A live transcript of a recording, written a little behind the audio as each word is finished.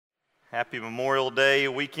Happy Memorial Day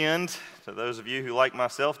weekend to those of you who, like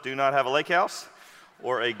myself, do not have a lake house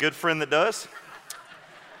or a good friend that does.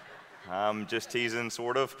 I'm just teasing,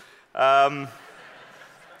 sort of.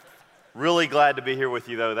 Really glad to be here with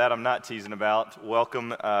you, though. That I'm not teasing about. Welcome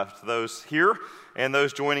to those here and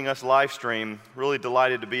those joining us live stream. Really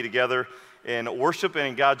delighted to be together in worship and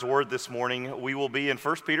in God's Word this morning. We will be in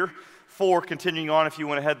 1 Peter 4, continuing on if you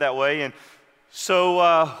want to head that way. And so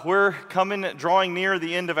we're drawing near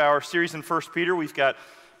the end of our series in 1 Peter. We've got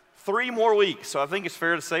 3 more weeks, so I think it's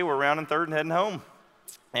fair to say we're rounding third and heading home.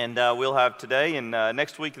 And we'll have today and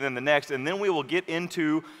next week and then the next, and then we will get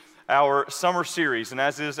into our summer series. And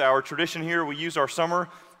as is our tradition here, we use our summer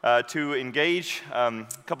to engage a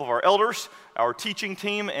couple of our elders, our teaching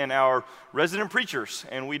team, and our resident preachers.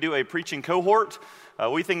 And we do a preaching cohort.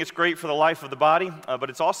 We think it's great for the life of the body, but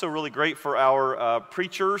it's also really great for our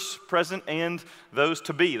preachers present and those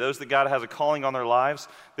to be, those that God has a calling on their lives,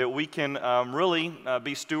 that we can really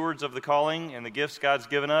be stewards of the calling and the gifts God's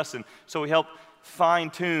given us. And so we help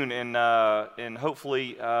fine-tune and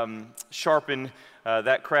hopefully sharpen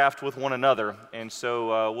that craft with one another. And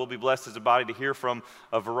so we'll be blessed as a body to hear from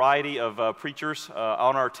a variety of preachers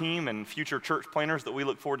on our team and future church planners that we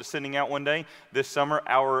look forward to sending out one day. This summer,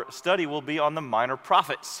 our study will be on the minor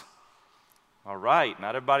prophets. All right,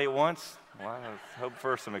 not everybody at once. Well, I hope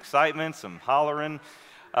for some excitement, some hollering.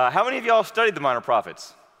 How many of y'all studied the minor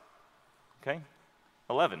prophets? Okay,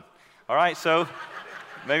 11. All right, so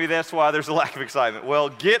maybe that's why there's a lack of excitement. Well,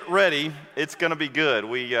 get ready. It's going to be good.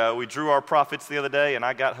 We drew our prophets the other day, and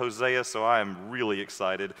I got Hosea, so I am really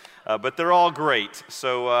excited. But they're all great,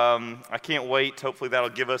 so I can't wait. Hopefully that'll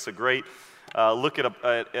give us a great look at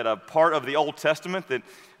a part of the Old Testament that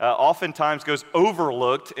oftentimes goes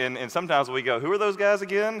overlooked, and sometimes we go, who are those guys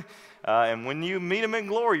again? And when you meet them in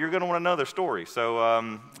glory, you're going to want to know their story. So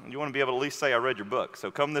you want to be able to at least say, I read your book.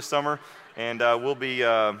 So come this summer, and that'll be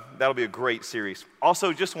a great series.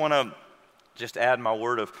 Also, just want to add my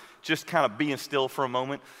word of just kind of being still for a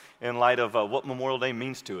moment in light of what Memorial Day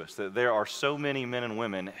means to us. That there are so many men and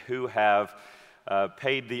women who have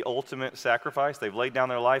paid the ultimate sacrifice. They've laid down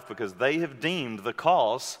their life because they have deemed the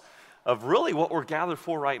cause of really what we're gathered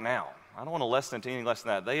for right now. I don't want to lessen it to anything less than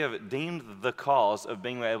that. They have deemed the cause of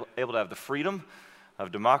being able to have the freedom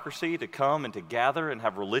of democracy to come and to gather and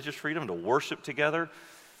have religious freedom to worship together.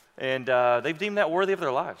 And they've deemed that worthy of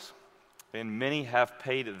their lives. And many have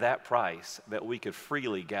paid that price that we could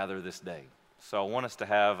freely gather this day. So I want us to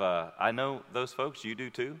have, I know those folks, you do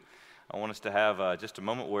too. I want us to have just a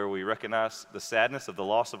moment where we recognize the sadness of the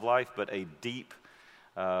loss of life, but a deep,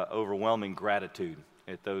 overwhelming gratitude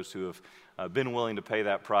at those who have been willing to pay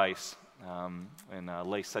that price and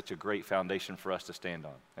lay such a great foundation for us to stand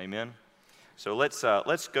on. Amen? So let's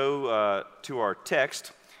go to our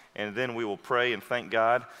text, and then we will pray and thank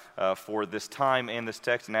God for this time and this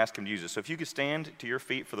text and ask Him to use it. So if you could stand to your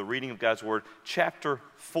feet for the reading of God's Word, chapter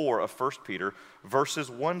 4 of 1 Peter,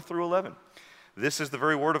 verses 1 through 11. This is the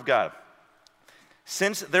very Word of God.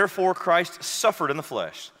 Since therefore Christ suffered in the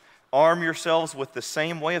flesh, arm yourselves with the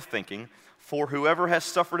same way of thinking, for whoever has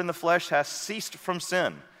suffered in the flesh has ceased from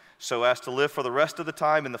sin, so as to live for the rest of the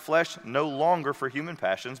time in the flesh, no longer for human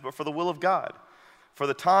passions, but for the will of God. For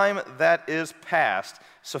the time that is past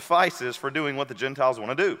suffices for doing what the Gentiles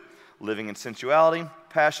want to do, living in sensuality,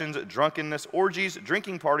 passions, drunkenness, orgies,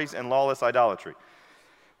 drinking parties, and lawless idolatry.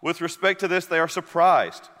 With respect to this, they are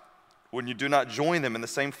surprised when you do not join them in the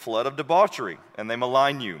same flood of debauchery, and they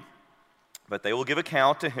malign you. But they will give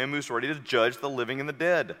account to Him who's ready to judge the living and the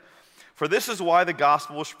dead. For this is why the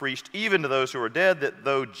gospel was preached even to those who are dead, that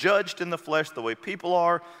though judged in the flesh the way people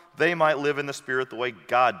are, they might live in the spirit the way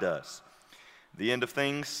God does. The end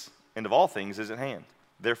of all things is at hand.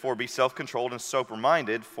 Therefore be self-controlled and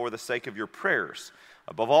sober-minded for the sake of your prayers.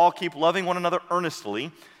 Above all, keep loving one another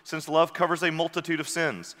earnestly, since love covers a multitude of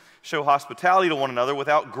sins. Show hospitality to one another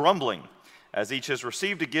without grumbling. As each has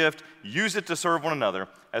received a gift, use it to serve one another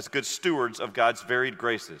as good stewards of God's varied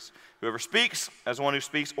graces. Whoever speaks, as one who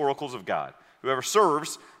speaks oracles of God. Whoever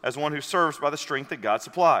serves, as one who serves by the strength that God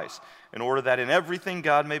supplies, in order that in everything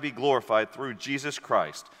God may be glorified through Jesus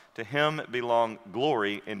Christ. To Him belong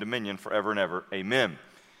glory and dominion forever and ever. Amen.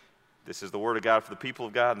 This is the word of God for the people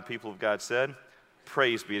of God, and the people of God said,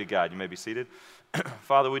 praise be to God. You may be seated.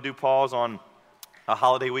 Father, we do pause on a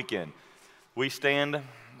holiday weekend. We stand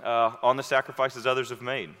on the sacrifices others have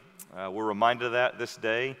made. We're reminded of that this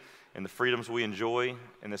day and the freedoms we enjoy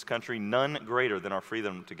in this country, none greater than our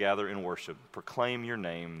freedom to gather in worship, proclaim your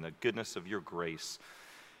name, the goodness of your grace,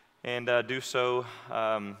 and do so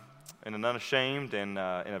in an unashamed and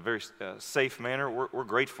in a very safe manner. We're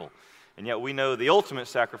grateful And yet we know the ultimate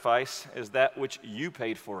sacrifice is that which you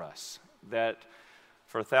paid for us, that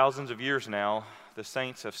for thousands of years now, the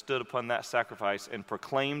saints have stood upon that sacrifice and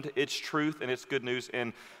proclaimed its truth and its good news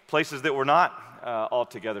in places that were not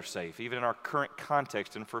altogether safe, even in our current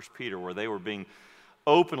context in 1 Peter, where they were being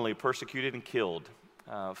openly persecuted and killed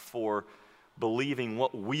for believing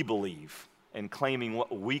what we believe and claiming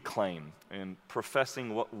what we claim and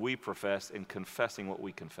professing what we profess and confessing what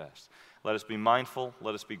we confess. Let us be mindful,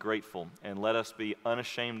 let us be grateful, and let us be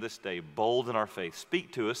unashamed this day, bold in our faith.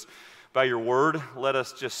 Speak to us by your word. Let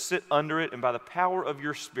us just sit under it, and by the power of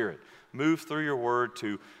your Spirit, move through your word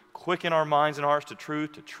to quicken our minds and hearts to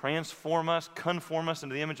truth, to transform us, conform us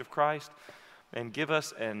into the image of Christ, and give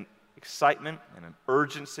us an excitement and an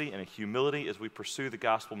urgency and a humility as we pursue the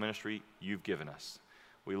gospel ministry you've given us.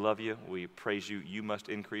 We love you. We praise you. You must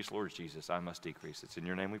increase, Lord Jesus. I must decrease. It's in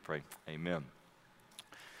your name we pray. Amen.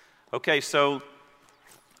 Okay, so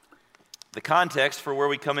the context for where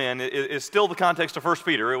we come in is still the context of 1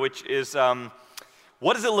 Peter, which is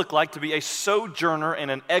what does it look like to be a sojourner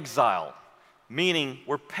and an exile? Meaning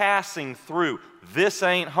we're passing through. This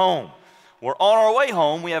ain't home. We're on our way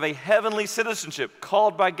home. We have a heavenly citizenship,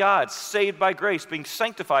 called by God, saved by grace, being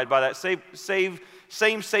sanctified by that same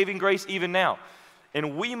saving grace even now.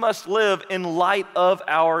 And we must live in light of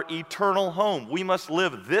our eternal home. We must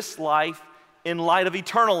live this life in light of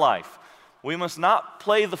eternal life. We must not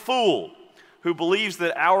play the fool who believes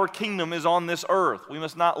that our kingdom is on this earth. We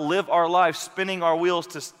must not live our life spinning our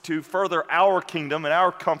wheels to further our kingdom and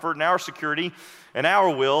our comfort and our security and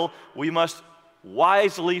our will. We must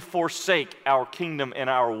wisely forsake our kingdom and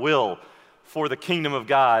our will for the kingdom of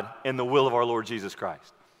God and the will of our Lord Jesus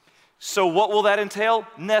Christ. So what will that entail?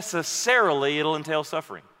 Necessarily, it'll entail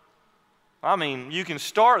suffering. I mean, you can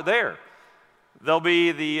start there. There'll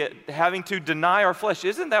be the having to deny our flesh.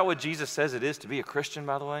 Isn't that what Jesus says it is to be a Christian,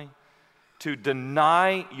 by the way? To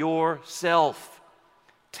deny yourself.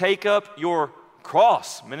 Take up your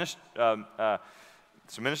cross. It's a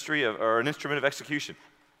ministry or an instrument of execution.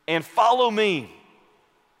 And follow me.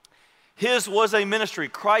 His was a ministry.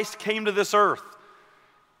 Christ came to this earth.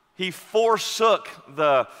 He forsook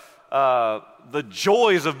the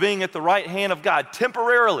joys of being at the right hand of God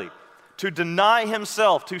temporarily to deny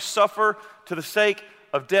himself, to suffer to the sake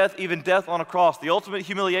of death, even death on a cross, the ultimate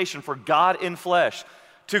humiliation for God in flesh,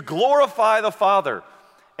 to glorify the Father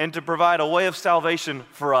and to provide a way of salvation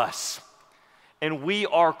for us. And we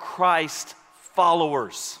are Christ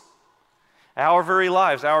followers. Our very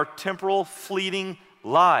lives, our temporal, fleeting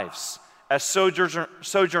lives as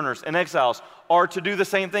sojourners and exiles are to do the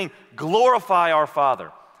same thing, glorify our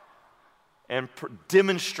Father and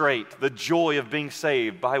demonstrate the joy of being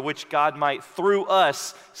saved by which God might, through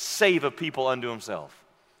us, save a people unto himself.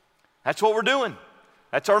 That's what we're doing.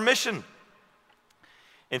 That's our mission.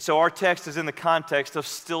 And so our text is in the context of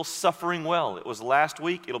still suffering well. It was last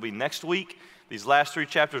week. It'll be next week. These last 3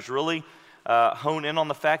 chapters really hone in on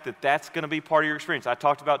the fact that that's going to be part of your experience. I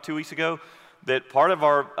talked about 2 weeks ago that part of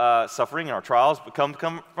our suffering and our trials come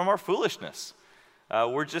from our foolishness.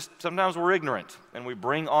 Sometimes we're ignorant, and we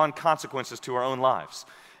bring on consequences to our own lives.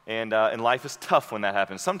 And life is tough when that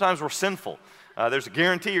happens. Sometimes we're sinful. There's a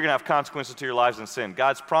guarantee you're going to have consequences to your lives in sin.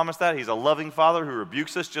 God's promised that. He's a loving Father who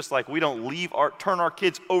rebukes us, just like we don't turn our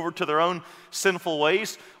kids over to their own sinful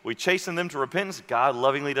ways. We chasten them to repentance. God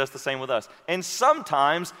lovingly does the same with us. And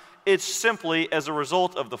sometimes it's simply as a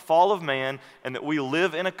result of the fall of man and that we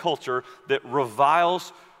live in a culture that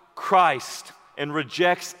reviles Christ and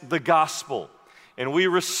rejects the gospel. And we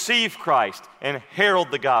receive Christ and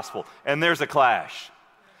herald the gospel, and there's a clash.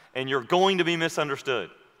 And you're going to be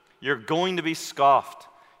misunderstood. You're going to be scoffed.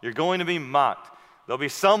 You're going to be mocked. There'll be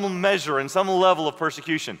some measure and some level of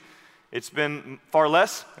persecution. It's been far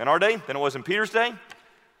less in our day than it was in Peter's day.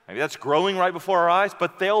 Maybe that's growing right before our eyes,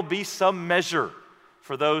 but there'll be some measure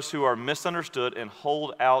for those who are misunderstood and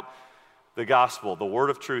hold out the gospel, the word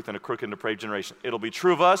of truth in a crooked and depraved generation. It'll be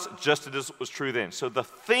true of us just as it was true then. So the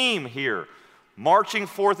theme here, marching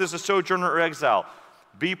forth as a sojourner or exile,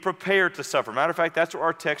 be prepared to suffer. Matter of fact, that's where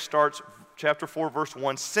our text starts, chapter 4, verse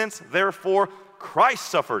 1. Since, therefore, Christ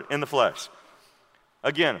suffered in the flesh.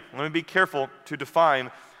 Again, let me be careful to define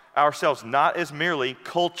ourselves not as merely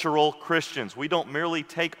cultural Christians. We don't merely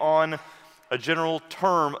take on a general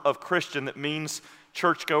term of Christian that means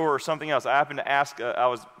churchgoer or something else. I happened to ask, I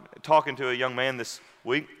was talking to a young man this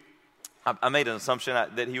week. I made an assumption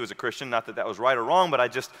that he was a Christian, not that that was right or wrong, but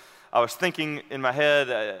I was thinking in my head,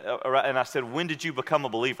 and I said, when did you become a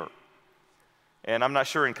believer? And I'm not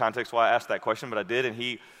sure in context why I asked that question, but I did, and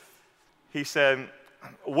he said,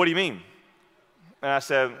 what do you mean? And I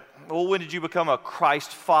said, well, when did you become a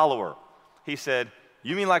Christ follower? He said,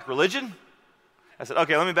 you mean like religion? I said,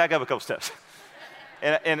 okay, let me back up a couple steps.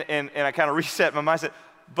 and I kind of reset my mindset.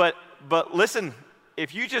 But listen,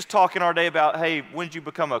 if you just talk in our day about, hey, when did you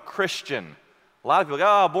become a Christian? A lot of people go,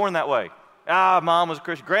 oh, born that way. Mom was a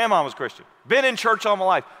Christian, grandma was a Christian. Been in church all my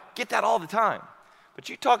life. Get that all the time. But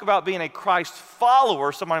you talk about being a Christ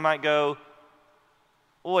follower, somebody might go,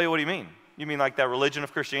 well, wait, what do you mean? You mean like that religion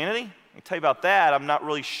of Christianity? I can tell you about that. I'm not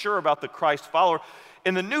really sure about the Christ follower.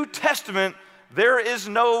 In the New Testament, there is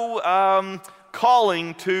no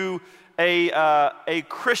calling to a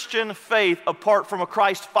Christian faith apart from a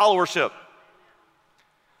Christ followership.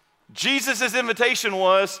 Jesus' invitation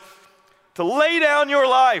was to lay down your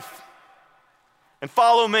life and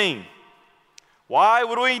follow me. Why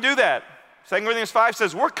would we do that? 2 Corinthians 5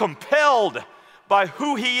 says we're compelled by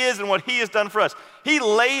who he is and what he has done for us. He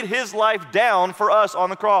laid his life down for us on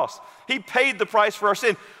the cross. He paid the price for our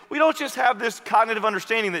sin. We don't just have this cognitive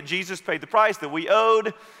understanding that Jesus paid the price that we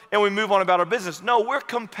owed and we move on about our business. No, we're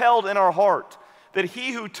compelled in our heart that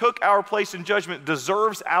he who took our place in judgment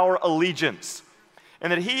deserves our allegiance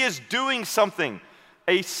and that he is doing something,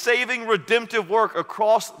 a saving, redemptive work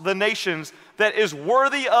across the nations that is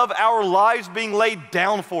worthy of our lives being laid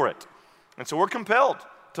down for it. And so we're compelled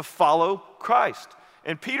to follow Christ.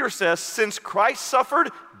 And Peter says, since Christ suffered,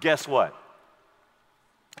 guess what?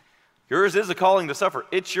 Yours is a calling to suffer.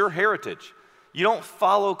 It's your heritage. You don't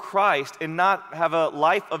follow Christ and not have a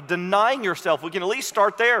life of denying yourself. We can at least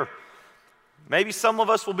start there. Maybe some of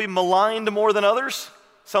us will be maligned more than others,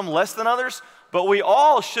 some less than others, but we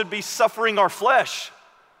all should be suffering our flesh.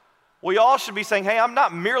 We all should be saying, hey, I'm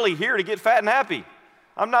not merely here to get fat and happy.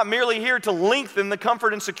 I'm not merely here to lengthen the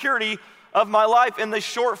comfort and security of my life in the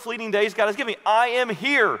short, fleeting days God has given me. I am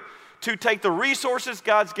here to take the resources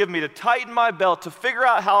God's given me, to tighten my belt, to figure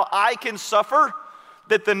out how I can suffer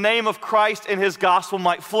that the name of Christ and his gospel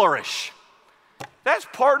might flourish. That's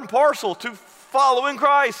part and parcel to following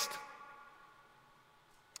Christ,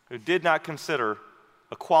 who did not consider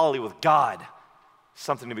equality with God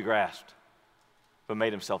something to be grasped, but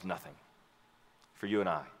made himself nothing for you and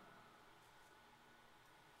I.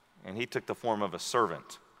 And he took the form of a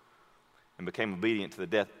servant and became obedient to the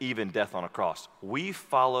death, even death on a cross. We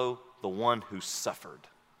follow the one who suffered.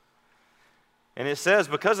 And it says,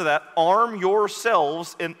 because of that, arm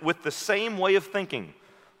yourselves with the same way of thinking.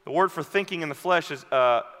 The word for thinking in the flesh is,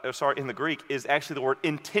 in the Greek, is actually the word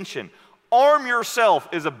intention. Arm yourself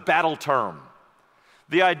is a battle term.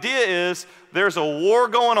 The idea is there's a war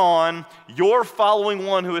going on. You're following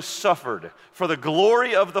one who has suffered for the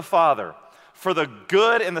glory of the Father, for the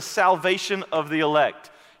good and the salvation of the elect.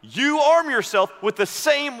 You arm yourself with the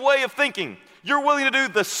same way of thinking. You're willing to do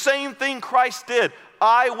the same thing Christ did.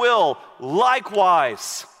 I will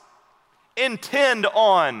likewise intend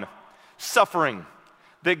on suffering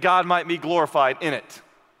that God might be glorified in it,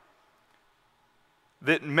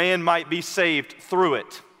 that man might be saved through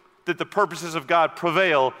it, that the purposes of God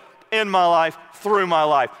prevail in my life, through my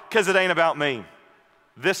life, because it ain't about me.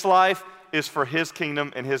 This life is for his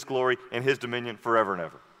kingdom and his glory and his dominion forever and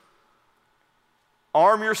ever.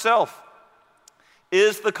 Arm yourself.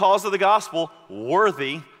 Is the cause of the gospel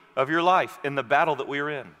worthy of your life in the battle that we are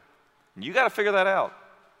in? And you got to figure that out.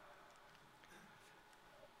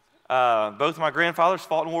 Both of my grandfathers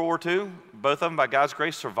fought in World War II. Both of them, by God's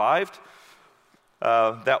grace, survived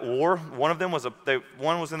that war. One of them was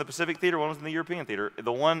one was in the Pacific theater, one was in the European theater.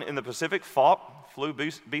 The one in the Pacific flew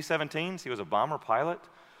B-17s. He was a bomber pilot.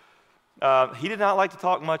 He did not like to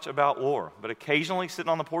talk much about war, but occasionally sitting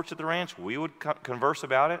on the porch at the ranch, we would converse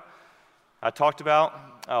about it. I talked about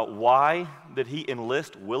why did he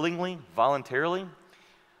enlist willingly, voluntarily,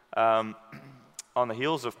 on the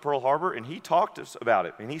heels of Pearl Harbor, and he talked to us about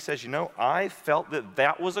it. And he says, I felt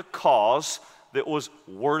that was a cause that was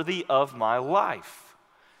worthy of my life,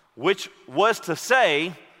 which was to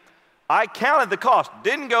say, I counted the cost.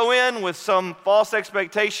 Didn't go in with some false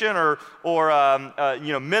expectation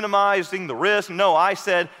or minimizing the risk. No, I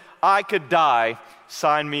said, I could die.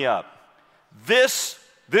 Sign me up. This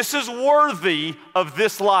is worthy of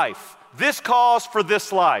this life. This cause for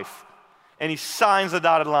this life. And he signs the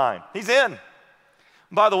dotted line. He's in.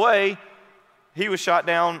 By the way, he was shot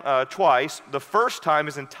down twice. The first time,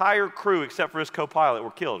 his entire crew, except for his co-pilot,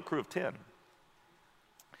 were killed, a crew of 10.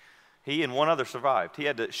 He and one other survived. He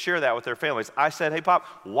had to share that with their families. I said, hey, Pop,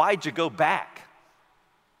 why'd you go back?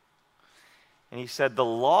 And he said, the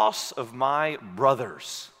loss of my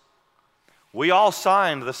brothers. We all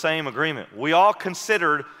signed the same agreement. We all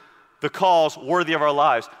considered the cause worthy of our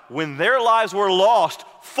lives. When their lives were lost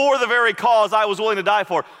for the very cause I was willing to die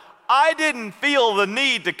for, I didn't feel the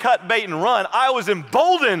need to cut bait and run. I was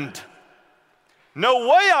emboldened No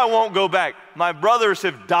way I won't go back. My brothers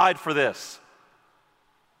have died for this.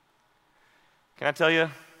 Can I tell you?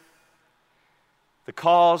 The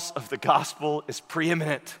cause of the gospel is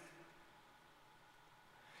preeminent.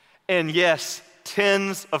 And yes,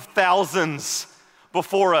 tens of thousands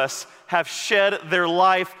before us have shed their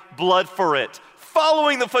life blood for it,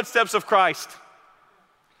 following the footsteps of Christ.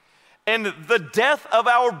 And the death of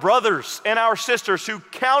our brothers and our sisters who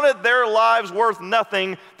counted their lives worth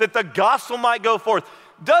nothing that the gospel might go forth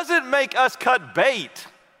doesn't make us cut bait.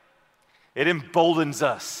 It emboldens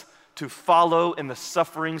us to follow in the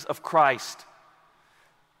sufferings of Christ.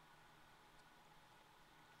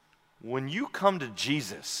 When you come to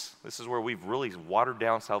Jesus, this is where we've really watered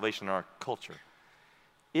down salvation in our culture.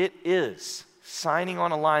 It is signing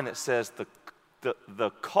on a line that says the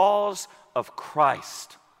cause of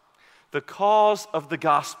Christ, the cause of the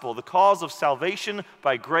gospel, the cause of salvation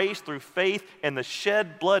by grace through faith and the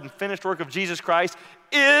shed blood and finished work of Jesus Christ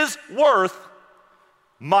is worth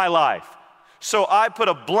my life. So I put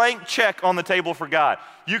a blank check on the table for God.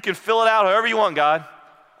 You can fill it out however you want, God.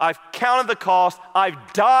 I've counted the cost.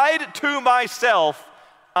 I've died to myself.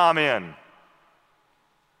 Amen.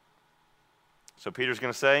 So Peter's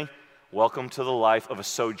going to say, welcome to the life of a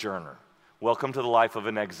sojourner. Welcome to the life of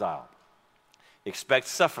an exile. Expect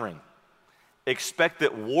suffering. Expect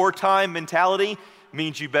that wartime mentality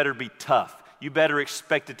means you better be tough. You better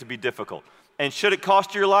expect it to be difficult. And should it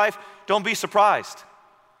cost you your life, don't be surprised.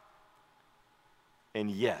 And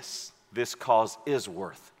yes, this cause is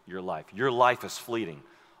worth your life. Your life is fleeting.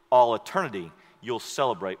 All eternity, you'll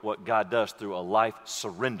celebrate what God does through a life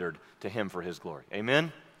surrendered to Him for His glory.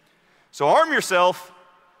 Amen? So arm yourself,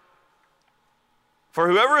 for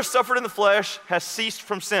whoever has suffered in the flesh has ceased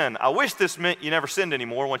from sin. I wish this meant you never sinned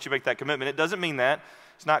anymore once you make that commitment. It doesn't mean that.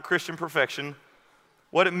 It's not Christian perfection.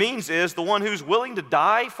 What it means is the one who's willing to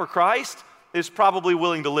die for Christ is probably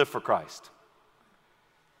willing to live for Christ.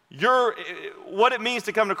 What it means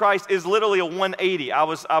to come to Christ is literally a 180.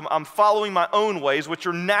 I'm following my own ways, which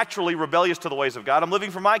are naturally rebellious to the ways of God. I'm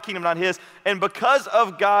living for my kingdom, not His. And because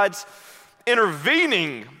of God's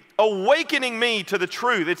intervening, awakening me to the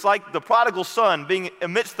truth, it's like the prodigal son being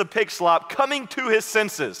amidst the pig slop, coming to his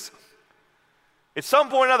senses. At some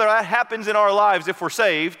point or another, that happens in our lives if we're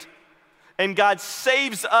saved, and God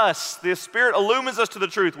saves us. The Spirit illumines us to the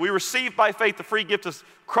truth. We receive by faith the free gift of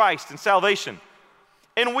Christ and salvation.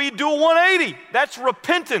 And we do a 180. That's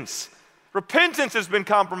repentance. Repentance has been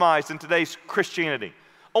compromised in today's Christianity.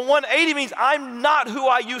 A 180 means I'm not who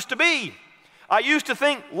I used to be. I used to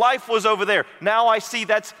think life was over there. Now I see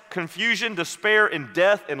that's confusion, despair, and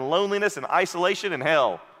death, and loneliness, and isolation, and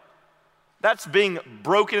hell. That's being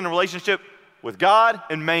broken in a relationship with God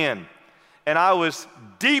and man. And I was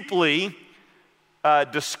deeply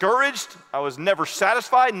discouraged. I was never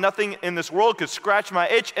satisfied. Nothing in this world could scratch my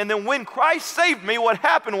itch. And then when Christ saved me, what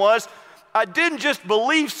happened was I didn't just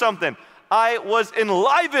believe something. I was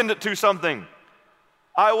enlivened to something.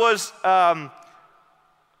 I was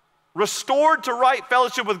restored to right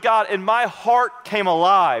fellowship with God, and my heart came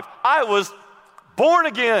alive. I was born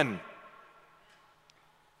again.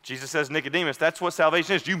 Jesus says, Nicodemus, that's what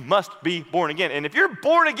salvation is. You must be born again. And if you're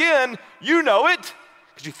born again, you know it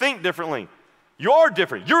because you think differently. You're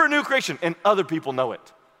different. You're a new creation, and other people know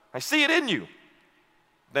it. I see it in you.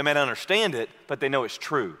 They may not understand it, but they know it's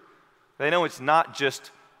true. They know it's not just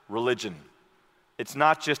religion. It's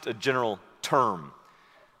not just a general term.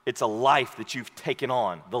 It's a life that you've taken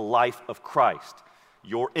on, the life of Christ.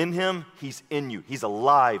 You're in Him, He's in you. He's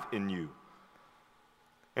alive in you.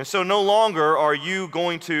 And so no longer are you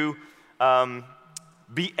going to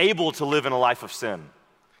be able to live in a life of sin.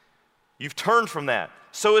 You've turned from that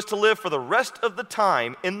so as to live for the rest of the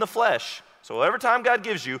time in the flesh. So whatever time God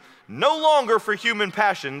gives you, no longer for human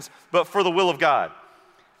passions, but for the will of God.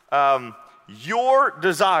 Your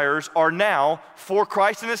desires are now for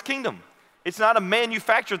Christ and His kingdom. It's not a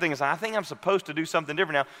manufactured thing. It's like, I think I'm supposed to do something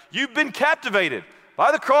different now. You've been captivated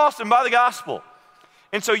by the cross and by the gospel.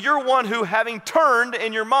 And so you're one who, having turned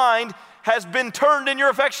in your mind, has been turned in your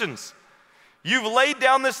affections. You've laid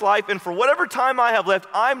down this life, and for whatever time I have left,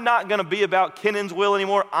 I'm not going to be about Kennan's will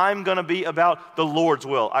anymore. I'm going to be about the Lord's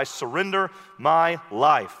will. I surrender my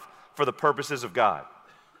life for the purposes of God.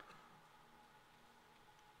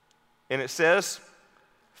 And it says,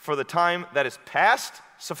 for the time that is past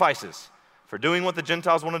suffices for doing what the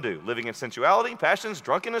Gentiles want to do, living in sensuality, passions,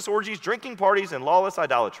 drunkenness, orgies, drinking parties, and lawless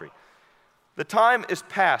idolatry. The time is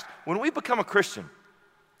past. When we become a Christian,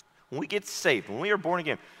 when we get saved, when we are born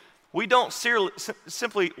again, we don't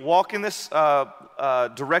simply walk in this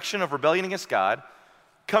direction of rebellion against God,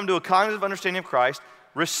 come to a cognitive understanding of Christ,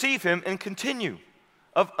 receive Him, and continue.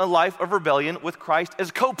 of a life of rebellion with Christ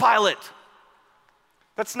as co-pilot.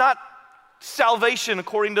 That's not salvation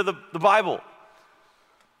according to the Bible.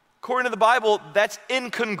 According to the Bible, that's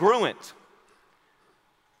incongruent.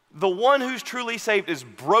 The one who's truly saved is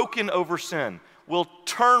broken over sin, will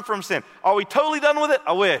turn from sin. Are we totally done with it?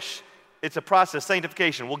 I wish. It's a process,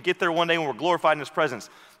 sanctification. We'll get there one day when we're glorified in His presence.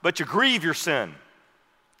 But you grieve your sin.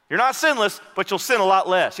 You're not sinless, but you'll sin a lot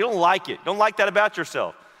less. You don't like it. Don't like that about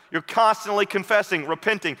yourself. You're constantly confessing,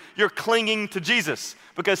 repenting. You're clinging to Jesus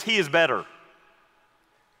because He is better.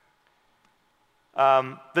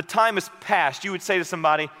 The time is past. You would say to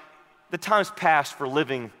somebody, the time is past for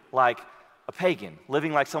living like a pagan,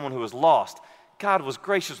 living like someone who was lost. God was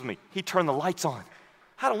gracious with me. He turned the lights on.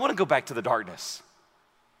 I don't want to go back to the darkness.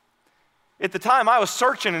 At the time, I was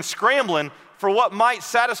searching and scrambling for what might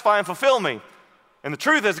satisfy and fulfill me. And the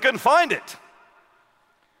truth is, I couldn't find it.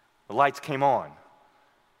 The lights came on.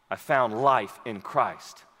 I found life in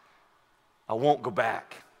Christ. I won't go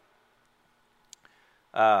back.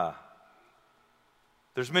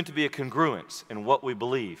 There's meant to be a congruence in what we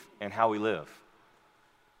believe and how we live.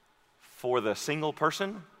 For the single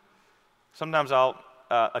person, sometimes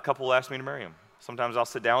a couple will ask me to marry them. Sometimes I'll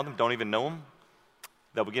sit down with them, don't even know them.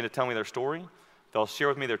 They'll begin to tell me their story. They'll share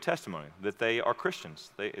with me their testimony, that they are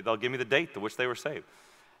Christians. They'll give me the date to which they were saved.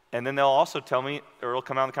 And then they'll also tell me, or it'll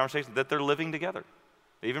come out in the conversation, that they're living together,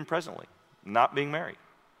 even presently, not being married.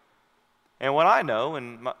 And what I know,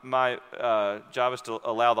 and my job is to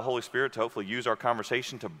allow the Holy Spirit to hopefully use our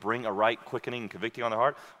conversation to bring a right quickening and convicting on their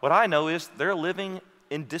heart, what I know is they're living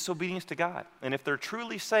in disobedience to God. And if they're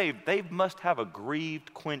truly saved, they must have a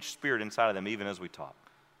grieved, quenched spirit inside of them, even as we talk.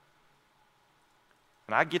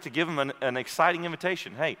 And I get to give them an exciting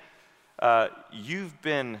invitation. Hey, you've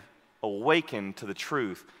been awakened to the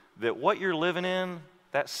truth that what you're living in,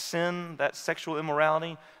 that sin, that sexual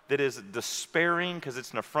immorality, that is despairing because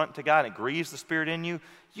it's an affront to God and it grieves the Spirit in you,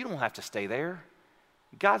 you don't have to stay there.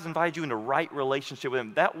 God's invited you into right relationship with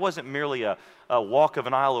Him. That wasn't merely a walk of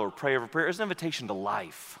an aisle or a prayer of a prayer. It's an invitation to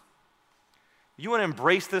life. You want to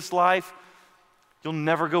embrace this life, you'll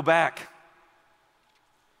never go back.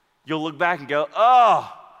 You'll look back and go,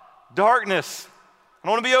 oh, darkness. I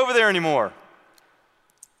don't want to be over there anymore.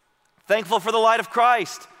 Thankful for the light of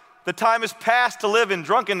Christ. The time is past to live in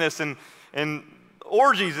drunkenness and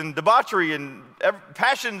orgies and debauchery and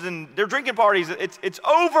passions and their drinking parties. It's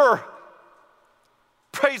over.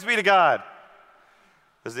 Praise be to God.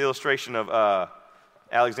 There's the illustration of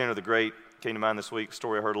Alexander the Great came to mind this week, a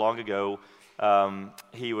story I heard long ago.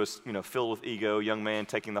 He was, filled with ego, young man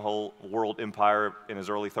taking the whole world empire in his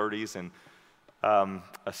early 30s, and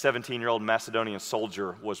a 17-year-old Macedonian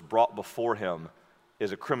soldier was brought before him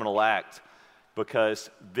as a criminal act because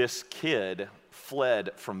this kid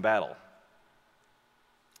fled from battle.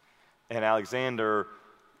 And Alexander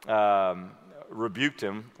rebuked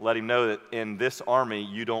him, let him know that in this army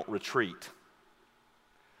you don't retreat,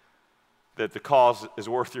 that the cause is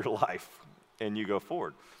worth your life, and you go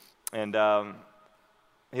forward. And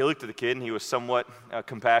he looked at the kid, and he was somewhat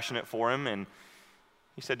compassionate for him, and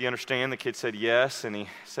he said, "Do you understand?" The kid said, "Yes," and he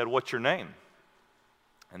said, "What's your name?"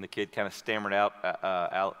 And the kid kind of stammered out,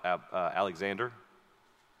 Alexander.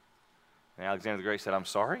 And Alexander the Great said, "I'm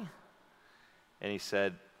sorry?" And he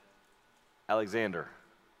said, "Alexander."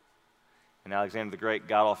 And Alexander the Great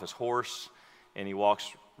got off his horse, and he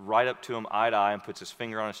walks right up to him eye to eye and puts his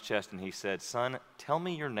finger on his chest, and he said, "Son, tell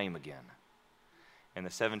me your name again." And the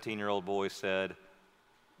 17-year-old boy said,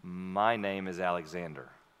 "My name is Alexander."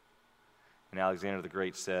 And Alexander the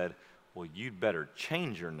Great said, "Well, you'd better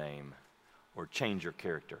change your name or change your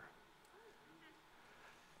character."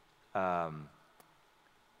 Can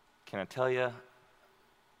I tell you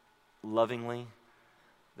lovingly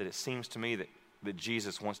that it seems to me that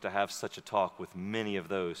Jesus wants to have such a talk with many of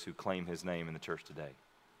those who claim His name in the church today.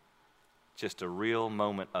 Just a real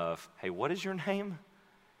moment of, hey, what is your name?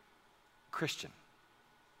 Christian.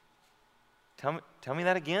 Tell me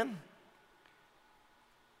that again.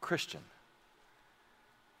 Christian.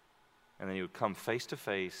 And then he would come face to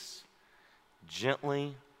face,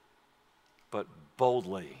 gently but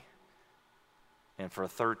boldly, and for a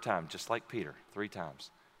third time, just like Peter, 3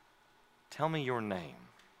 times, "Tell me your name."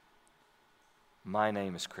 "My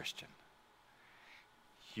name is Christian."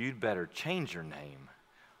 You'd better change your name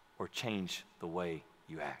or change the way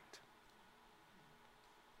you act.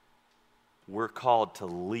 We're called to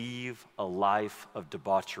leave a life of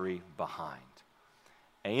debauchery behind.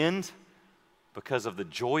 And because of the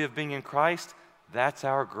joy of being in Christ, that's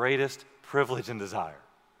our greatest privilege and desire.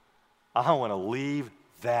 I want to leave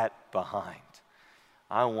that behind.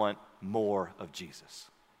 I want more of Jesus.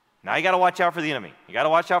 Now you got to watch out for the enemy. You got to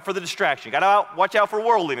watch out for the distraction. You got to watch out for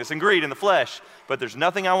worldliness and greed in the flesh. But there's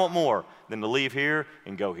nothing I want more than to leave here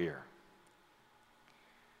and go here.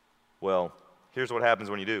 Well, here's what happens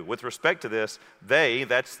when you do. With respect to this,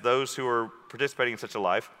 that's those who are participating in such a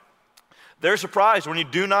life, they're surprised when you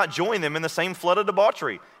do not join them in the same flood of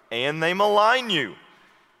debauchery, and they malign you.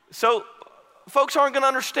 So folks aren't going to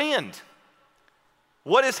understand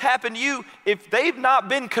what has happened to you. If they've not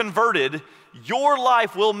been converted, your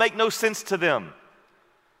life will make no sense to them.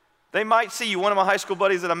 They might see you. One of my high school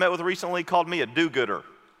buddies that I met with recently called me a do-gooder.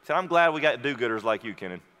 He said, I'm glad we got do-gooders like you,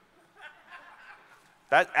 Kenan.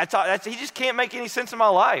 He just can't make any sense in my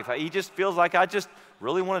life. He just feels like I just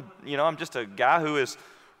really want to, I'm just a guy who is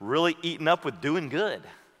really eaten up with doing good.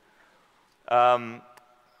 I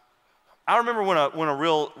remember when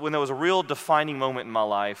there was a real defining moment in my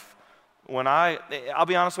life. I'll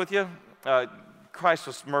be honest with you, Christ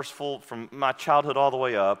was merciful from my childhood all the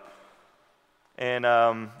way up, and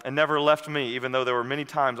never left me, even though there were many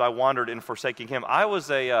times I wandered in forsaking Him. I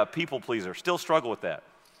was a people pleaser, still struggle with that.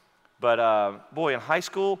 But boy, in high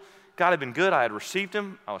school, God had been good. I had received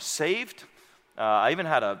Him. I was saved. I even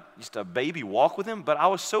had just a baby walk with Him, but I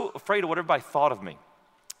was so afraid of what everybody thought of me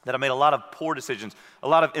that I made a lot of poor decisions, a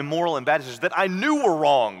lot of immoral and bad decisions that I knew were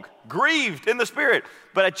wrong, grieved in the Spirit,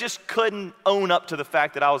 but I just couldn't own up to the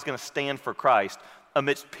fact that I was going to stand for Christ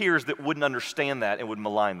amidst peers that wouldn't understand that and would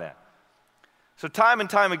malign that. So time and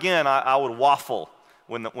time again, I would waffle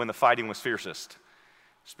when the fighting was fiercest,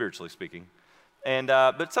 spiritually speaking.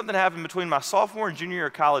 But something happened between my sophomore and junior year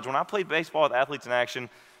of college when I played baseball with Athletes in Action.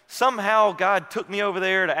 Somehow God took me over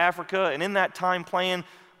there to Africa, and in that time plan,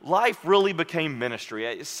 life really became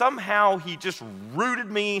ministry. Somehow He just rooted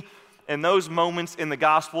me in those moments in the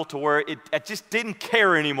gospel to where I just didn't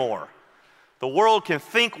care anymore. The world can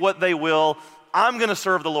think what they will. I'm going to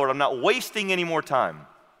serve the Lord. I'm not wasting any more time.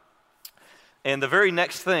 And the very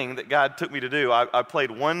next thing that God took me to do, I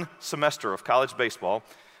played one semester of college baseball,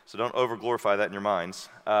 so don't over-glorify that in your minds,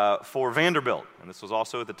 for Vanderbilt. And this was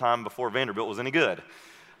also at the time before Vanderbilt was any good.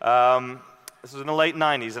 This was in the late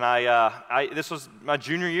 90s, and this was my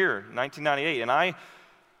junior year, 1998, and I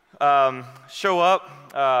show up,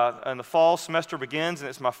 and the fall semester begins, and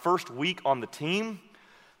it's my first week on the team,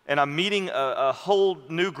 and I'm meeting a whole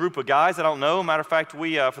new group of guys I don't know. Matter of fact, for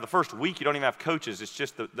the first week, you don't even have coaches. It's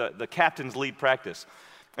just the captain's lead practice.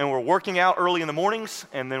 And we're working out early in the mornings,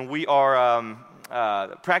 and then we are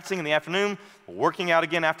practicing in the afternoon, working out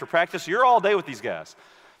again after practice. So you're all day with these guys.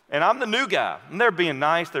 And I'm the new guy, and they're being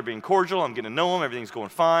nice, they're being cordial, I'm getting to know them, everything's going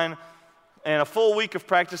fine. And a full week of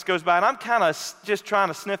practice goes by, and I'm kind of just trying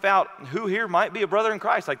to sniff out who here might be a brother in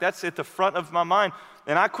Christ. Like, that's at the front of my mind.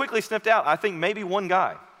 And I quickly sniffed out, I think maybe one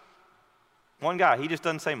guy. One guy, he just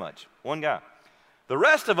doesn't say much. One guy. The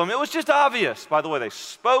rest of them, it was just obvious by the way they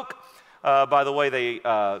spoke, by the way they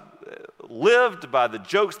lived, by the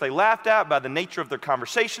jokes they laughed at, by the nature of their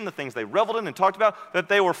conversation, the things they reveled in and talked about, that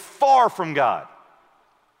they were far from God.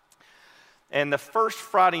 And the first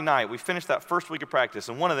Friday night, we finished that first week of practice,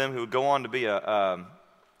 and one of them, who would go on to be a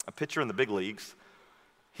pitcher in the big leagues,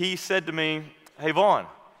 he said to me, "Hey, Vaughn,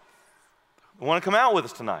 you want to come out with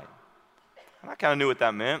us tonight?" And I kind of knew what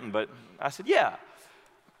that meant, but I said, "Yeah."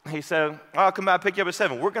 He said, "I'll come by and pick you up at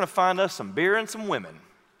 7. We're going to find us some beer and some women."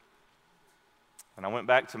 And I went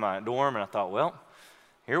back to my dorm, and I thought, well,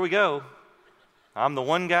 here we go. I'm the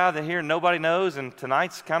one guy that here nobody knows, and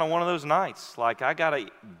tonight's kind of one of those nights. Like, I got to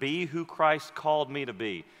be who Christ called me to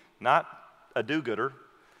be. Not a do-gooder,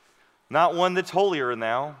 not one that's holier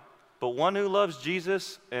now, but one who loves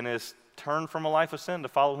Jesus and has turned from a life of sin to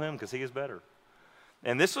follow Him because He is better.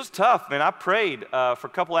 And this was tough, man. I prayed for a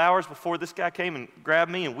couple hours before this guy came and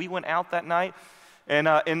grabbed me, and we went out that night.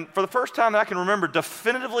 And for the first time that I can remember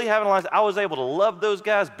definitively having a life, I was able to love those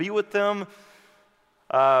guys, be with them,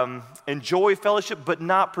 enjoy fellowship, but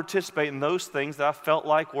not participate in those things that I felt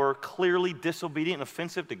like were clearly disobedient and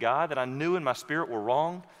offensive to God, that I knew in my spirit were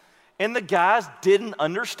wrong. And the guys didn't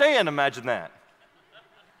understand. Imagine that.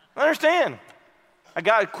 Understand. I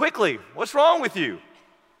got it quickly. What's wrong with you?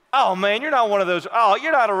 Oh, man, you're not one of those. Oh,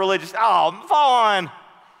 you're not a religious. Oh, Vaughn.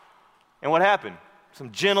 And what happened?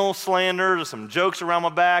 Some gentle slanders, some jokes around my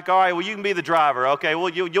back. All right, well, you can be the driver. Okay, well,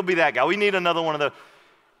 you'll be that guy. We need another one of those.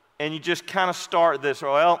 And you just kind of start this,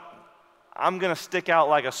 well, I'm going to stick out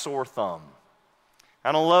like a sore thumb.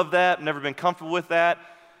 I don't love that, never been comfortable with that,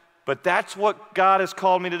 but that's what God has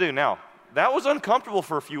called me to do. Now, that was uncomfortable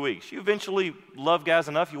for a few weeks. You eventually love guys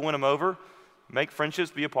enough, you win them over, make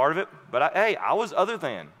friendships, be a part of it. But I was other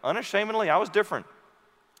than. Unashamedly, I was different.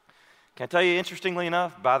 Can I tell you, interestingly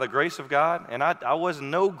enough, by the grace of God, and I was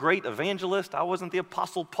no great evangelist. I wasn't the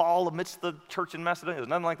Apostle Paul amidst the church in Macedonia. It was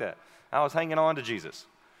nothing like that. I was hanging on to Jesus.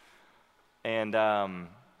 And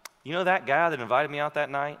you know that guy that invited me out that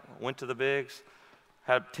night, went to the bigs,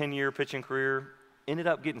 had a 10-year pitching career, ended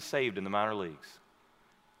up getting saved in the minor leagues.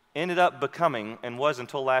 Ended up becoming, and was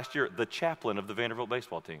until last year, the chaplain of the Vanderbilt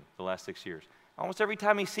baseball team the last 6 years. Almost every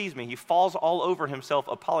time he sees me, he falls all over himself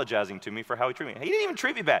apologizing to me for how he treated me. He didn't even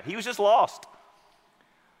treat me bad. He was just lost.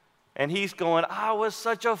 And he's going, I was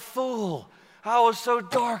such a fool. I was so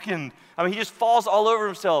darkened. I mean, he just falls all over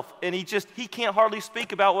himself, and he can't hardly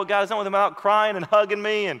speak about what God has done with him without crying and hugging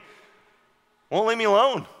me and won't leave me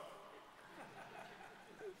alone.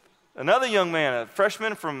 Another young man, a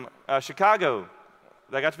freshman from Chicago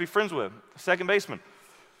that I got to be friends with, second baseman,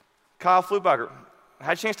 Kyle Flubacher, I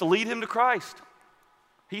had a chance to lead him to Christ.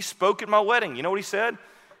 He spoke at my wedding. You know what he said?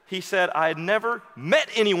 He said, I had never met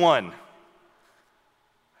anyone.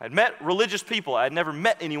 I had met religious people. I had never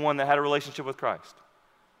met anyone that had a relationship with Christ.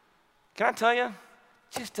 Can I tell you? It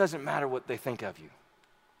just doesn't matter what they think of you.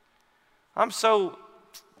 I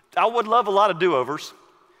would love a lot of do-overs,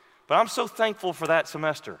 but I'm so thankful for that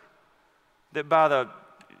semester that by the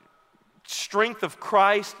strength of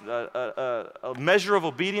Christ, a measure of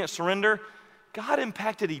obedient surrender, God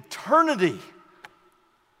impacted eternity.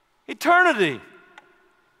 Eternity.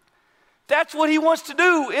 That's what he wants to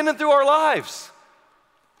do in and through our lives.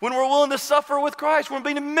 When we're willing to suffer with Christ, when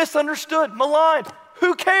we're being misunderstood, maligned,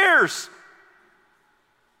 who cares?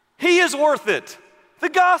 He is worth it. The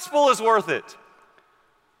gospel is worth it.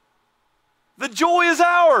 The joy is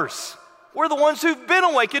ours. We're the ones who've been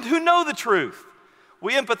awakened, who know the truth.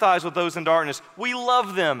 We empathize with those in darkness. We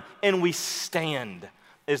love them, and we stand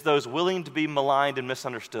as those willing to be maligned and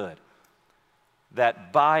misunderstood,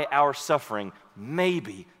 that by our suffering,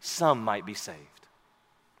 maybe some might be saved.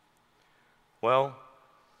 Well,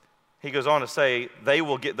 he goes on to say,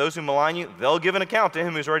 those who malign you, they'll give an account to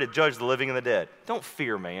him who's ready to judge the living and the dead. Don't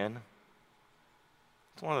fear man.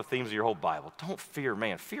 It's one of the themes of your whole Bible. Don't fear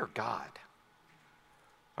man, fear God.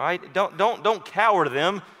 All right? Don't cower to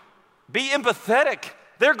them. Be empathetic.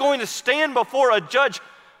 They're going to stand before a judge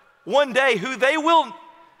one day who they will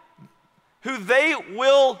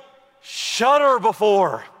shudder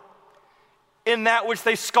before in that which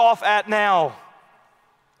they scoff at now.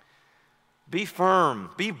 Be firm,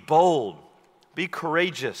 be bold, be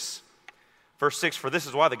courageous. Verse 6, for this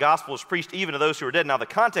is why the gospel is preached even to those who are dead. Now the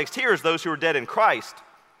context here is those who are dead in Christ.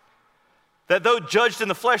 That though judged in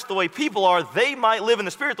the flesh the way people are, they might live in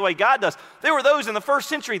the spirit the way God does. There were those in the first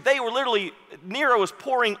century, they were literally, Nero was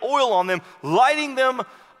pouring oil on them, lighting them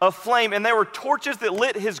aflame, and there were torches that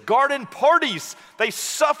lit his garden parties. They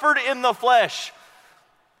suffered in the flesh,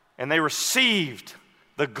 and they received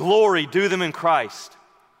the glory due them in Christ.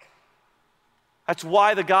 That's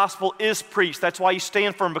why the gospel is preached. That's why you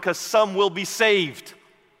stand firm, because some will be saved.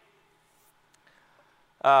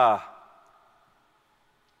 Paul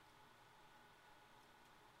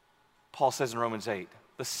says in Romans 8,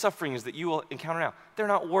 the sufferings that you will encounter now, they're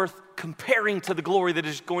not worth comparing to the glory that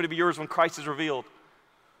is going to be yours when Christ is revealed.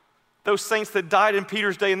 Those saints that died in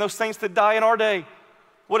Peter's day and those saints that die in our day,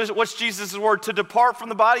 what's Jesus' word? To depart from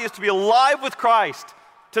the body is to be alive with Christ.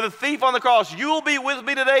 To the thief on the cross, you will be with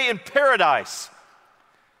me today in paradise.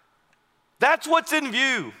 That's what's in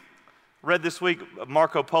view. Read this week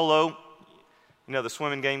Marco Polo, you know, the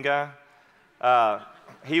swimming game guy.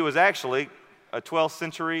 He was actually a 12th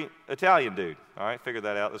century Italian dude. All right, figured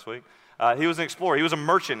that out this week. He was an explorer. He was a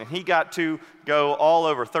merchant, and he got to go all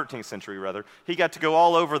over, 13th century rather. He got to go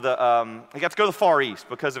all over he got to go to the Far East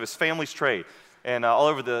because of his family's trade. And all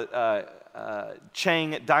over the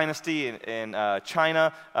Qing dynasty in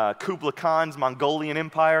China, Kublai Khan's Mongolian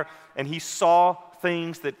Empire. And he saw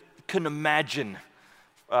things that couldn't imagine.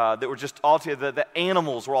 That were just altogether, the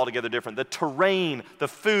animals were altogether different. The terrain, the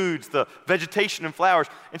foods, the vegetation and flowers.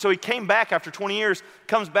 And so he came back after 20 years,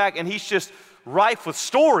 comes back, and he's just rife with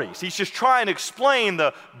stories. He's just trying to explain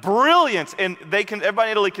the brilliance. And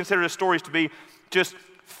everybody in Italy considered his stories to be just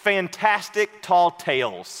fantastic tall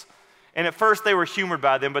tales. And at first they were humored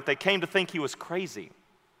by them, but they came to think he was crazy.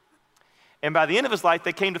 And by the end of his life,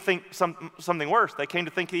 they came to think something worse. They came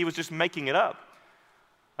to think he was just making it up.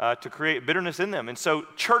 To create bitterness in them. And so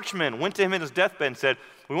churchmen went to him in his deathbed and said,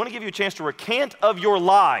 we want to give you a chance to recant of your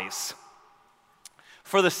lies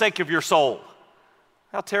for the sake of your soul.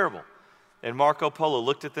 How terrible. And Marco Polo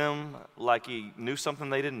looked at them like he knew something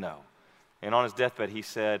they didn't know. And on his deathbed he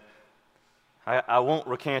said, I won't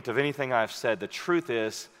recant of anything I've said. The truth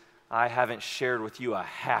is, I haven't shared with you a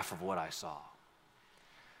half of what I saw.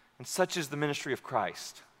 And such is the ministry of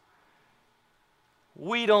Christ.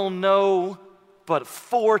 we don't know but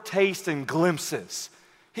foretaste and glimpses.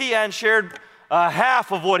 He hadn't shared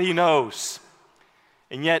half of what he knows.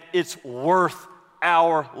 And yet it's worth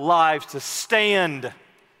our lives to stand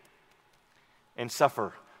and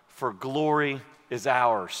suffer, for glory is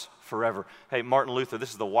ours forever. Hey, Martin Luther, this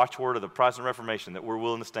is the watchword of the Protestant Reformation, that we're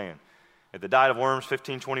willing to stand. At the Diet of Worms,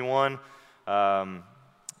 1521,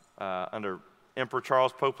 under Emperor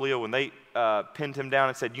Charles, Pope Leo, when they pinned him down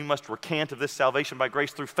and said, you must recant of this salvation by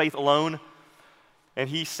grace through faith alone. And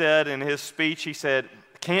he said in his speech, he said,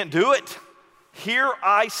 can't do it. Here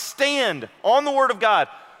I stand on the word of God.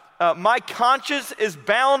 My conscience is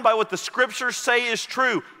bound by what the scriptures say is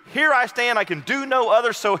true. Here I stand, I can do no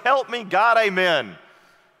other, so help me God, amen.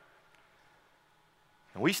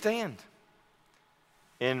 And we stand.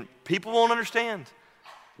 And people won't understand.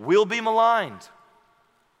 We'll be maligned.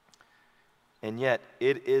 And yet,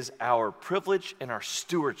 it is our privilege and our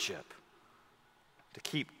stewardship to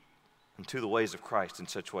keep into the ways of Christ in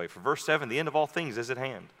such a way. For verse 7, the end of all things is at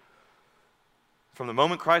hand. From the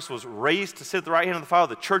moment Christ was raised to sit at the right hand of the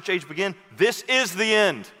Father, the church age began. This is the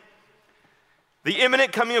end. The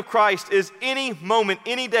imminent coming of Christ is any moment,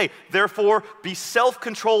 any day. Therefore, be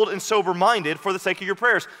self-controlled and sober-minded for the sake of your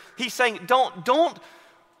prayers. He's saying, don't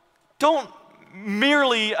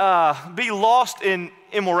merely be lost in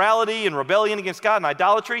immorality and rebellion against God and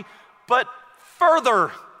idolatry, but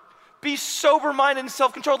further, be sober-minded and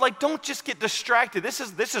self-controlled. Like, don't just get distracted. This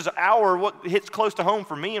is what hits close to home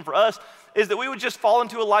for me and for us, is that we would just fall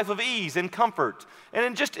into a life of ease and comfort and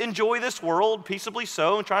then just enjoy this world peaceably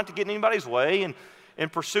so, and try not to get in anybody's way,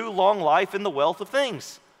 and pursue long life in the wealth of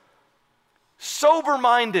things.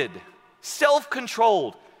 Sober-minded,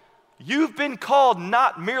 self-controlled. You've been called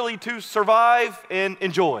not merely to survive and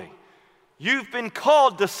enjoy. You've been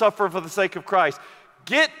called to suffer for the sake of Christ.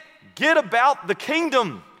 Get about the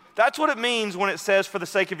kingdom. That's what it means when it says for the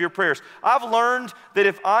sake of your prayers. I've learned that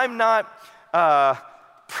if I'm not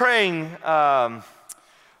praying, let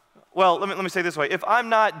me say it this way. If I'm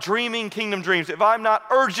not dreaming kingdom dreams, if I'm not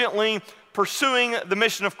urgently pursuing the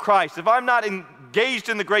mission of Christ, if I'm not engaged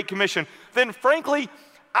in the Great Commission, then frankly,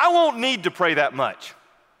 I won't need to pray that much.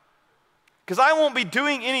 Because I won't be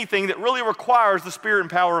doing anything that really requires the Spirit and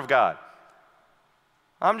power of God.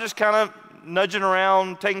 I'm just kind of nudging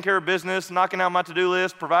around, taking care of business, knocking out my to-do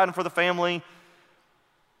list, providing for the family.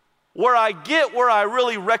 Where I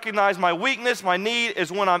really recognize my weakness, my need,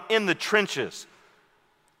 is when I'm in the trenches.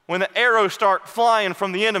 When the arrows start flying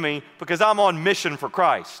from the enemy because I'm on mission for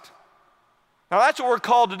Christ. Now that's what we're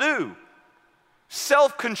called to do.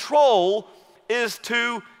 Self-control is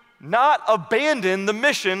to not abandon the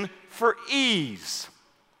mission for ease.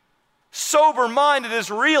 Sober-minded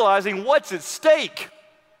is realizing what's at stake.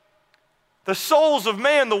 The souls of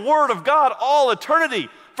man, the Word of God, all eternity,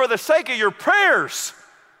 for the sake of your prayers.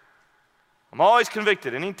 I'm always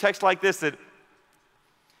convicted, any text like this, that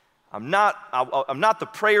I'm not the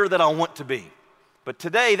prayer that I want to be. But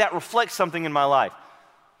today, that reflects something in my life.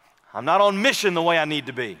 I'm not on mission the way I need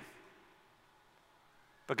to be.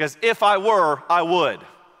 Because if I were, I would.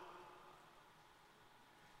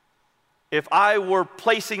 If I were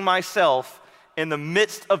placing myself in the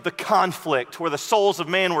midst of the conflict where the souls of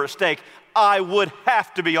man were at stake, I would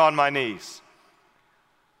have to be on my knees.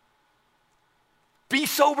 Be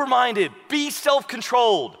sober-minded. Be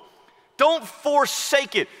self-controlled. Don't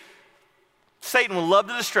forsake it. Satan will love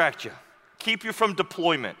to distract you, keep you from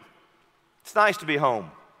deployment. It's nice to be home.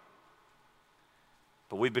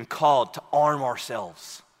 But we've been called to arm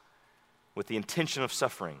ourselves with the intention of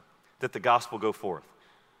suffering, that the gospel go forth.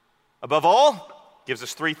 Above all, gives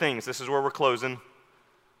us three things. This is where we're closing.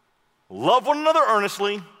 Love one another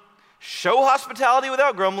earnestly, show hospitality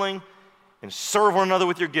without grumbling, and serve one another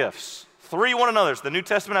with your gifts. 3 one another's. The New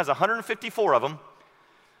Testament has 154 of them.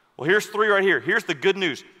 Well, here's 3 right here. Here's the good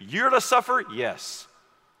news. You're to suffer? Yes.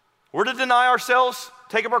 We're to deny ourselves,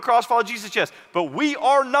 take up our cross, follow Jesus? Yes. But we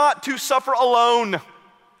are not to suffer alone.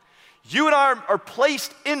 You and I are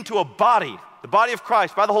placed into a body, the body of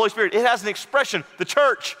Christ, by the Holy Spirit. It has an expression, the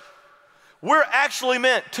church. We're actually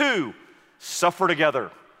meant to suffer together.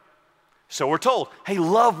 So we're told, hey,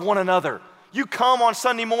 love one another. You come on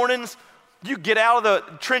Sunday mornings, you get out of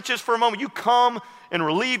the trenches for a moment, you come and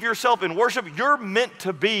relieve yourself in worship. You're meant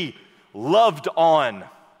to be loved on.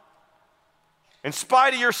 In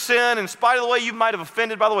spite of your sin, in spite of the way you might have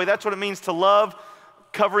offended, by the way, that's what it means to love,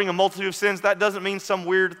 covering a multitude of sins. That doesn't mean some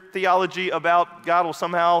weird theology about God will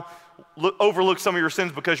somehow overlook some of your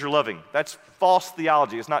sins because you're loving. That's false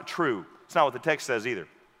theology. It's not true. It's not what the text says either.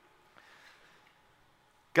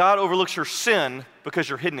 God overlooks your sin because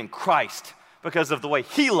you're hidden in Christ, because of the way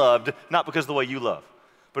He loved, not because of the way you love.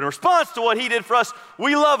 But in response to what he did for us,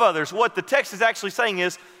 we love others. What the text is actually saying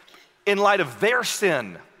is, in light of their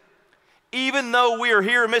sin, even though we are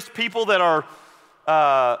here amidst people that are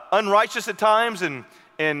unrighteous at times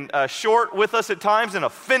and short with us at times and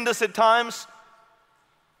offend us at times,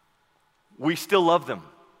 we still love them.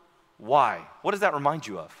 Why? What does that remind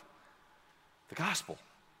you of? The gospel.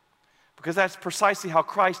 Because that's precisely how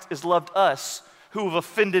Christ has loved us who have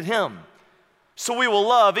offended him. So we will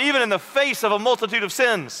love even in the face of a multitude of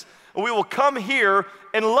sins. We will come here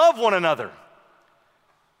and love one another.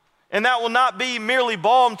 And that will not be merely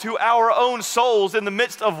balm to our own souls in the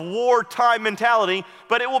midst of wartime mentality,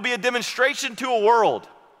 but it will be a demonstration to a world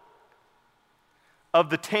of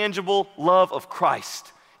the tangible love of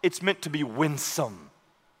Christ. It's meant to be winsome.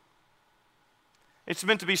 It's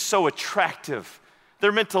meant to be so attractive.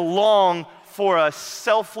 They're meant to long for a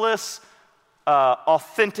selfless,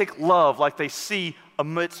 authentic love like they see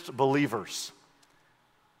amidst believers.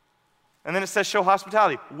 And then it says show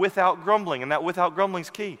hospitality without grumbling, and that without grumbling is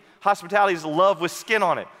key. Hospitality is love with skin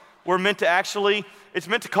on it. We're meant to it's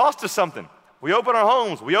meant to cost us something. We open our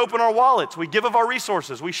homes, we open our wallets, we give of our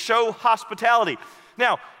resources, we show hospitality.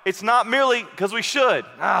 Now, it's not merely because we should.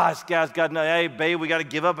 This guy's got, hey, babe, we got to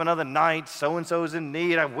give up another night. So-and-so's in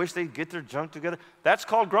need. I wish they'd get their junk together. That's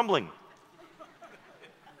called grumbling.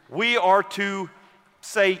 We are to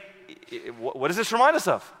say, what does this remind us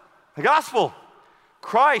of? The gospel.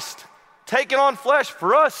 Christ taking on flesh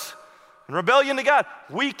for us in rebellion to God.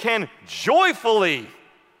 We can joyfully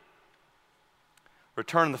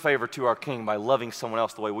return the favor to our King by loving someone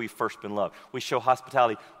else the way we've first been loved. We show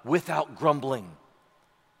hospitality without grumbling.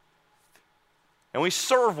 And we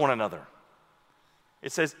serve one another.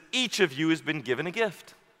 It says each of you has been given a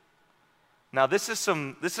gift. Now this is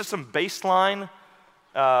some baseline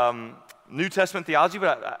New Testament theology,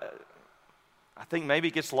 but I think maybe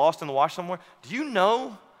it gets lost in the wash somewhere. Do you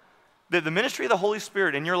know that the ministry of the Holy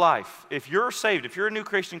Spirit in your life, if you're saved, if you're a new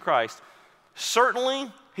creation in Christ,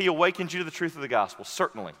 certainly he awakens you to the truth of the gospel,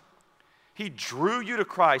 certainly. He drew you to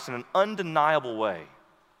Christ in an undeniable way.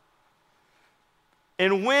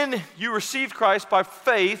 And when you received Christ by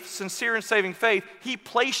faith, sincere and saving faith, he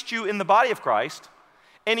placed you in the body of Christ,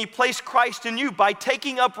 and he placed Christ in you by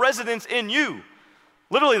taking up residence in you.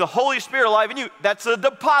 Literally, the Holy Spirit alive in you. That's a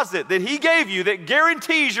deposit that he gave you that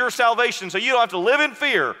guarantees your salvation so you don't have to live in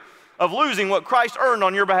fear of losing what Christ earned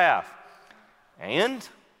on your behalf. And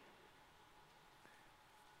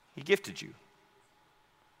he gifted you.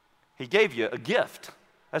 He gave you a gift,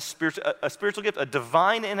 a spiritual gift, a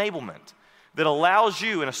divine enablement that allows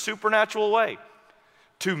you in a supernatural way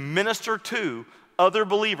to minister to other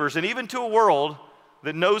believers and even to a world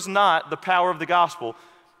that knows not the power of the gospel,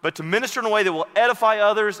 but to minister in a way that will edify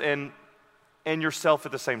others and yourself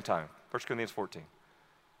at the same time. 1 Corinthians 14.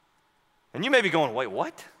 And you may be going, wait,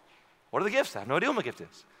 what? What are the gifts? I have no idea what my gift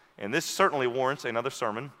is. And this certainly warrants another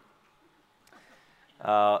sermon.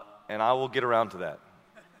 And I will get around to that.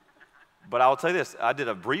 But I will tell you this, I did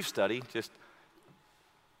a brief study,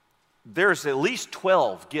 there's at least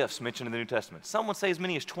 12 gifts mentioned in the New Testament. Some would say as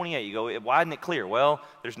many as 28. You go, why isn't it clear? Well,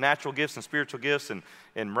 there's natural gifts and spiritual gifts and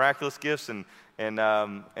miraculous gifts and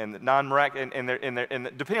non-miraculous, and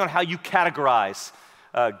depending on how you categorize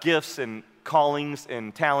gifts and callings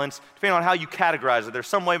and talents, depending on how you categorize it, there's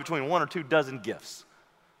some way between 1 or 2 dozen gifts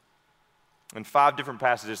in 5 different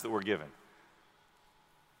passages that we're given.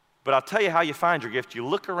 But I'll tell you how you find your gift. You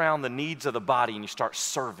look around the needs of the body and you start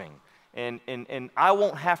serving. And I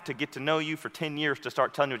won't have to get to know you for 10 years to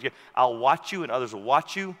start telling you what you get. I'll watch you and others will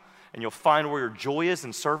watch you, and you'll find where your joy is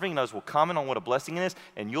in serving, and others will comment on what a blessing it is,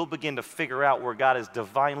 and you'll begin to figure out where God has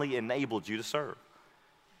divinely enabled you to serve.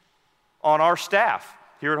 On our staff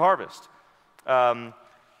here at Harvest,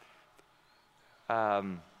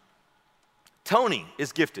 Tony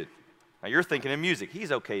is gifted. Now you're thinking in music.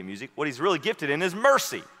 He's okay in music. What he's really gifted in is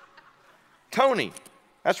mercy. Tony,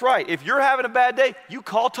 that's right. If you're having a bad day, you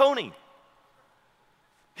call Tony.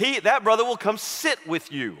 That brother will come sit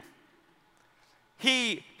with you.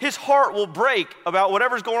 His heart will break about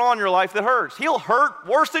whatever's going on in your life that hurts. He'll hurt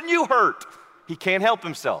worse than you hurt. He can't help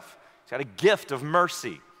himself. He's got a gift of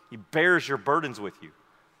mercy. He bears your burdens with you.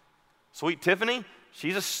 Sweet Tiffany,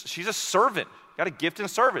 she's a servant. Got a gift in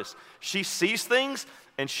service. She sees things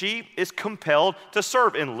and she is compelled to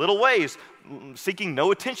serve in little ways, seeking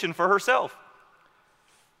no attention for herself.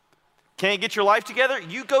 Can't get your life together?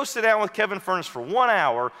 You go sit down with Kevin Furness for 1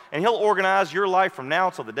 hour and he'll organize your life from now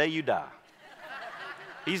until the day you die.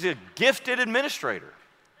 He's a gifted administrator.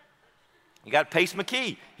 You got Pace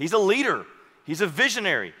McKee. He's a leader. He's a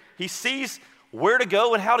visionary. He sees where to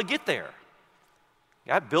go and how to get there.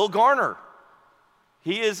 You got Bill Garner.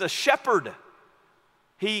 He is a shepherd.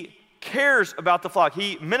 He cares about the flock.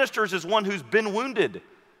 He ministers as one who's been wounded.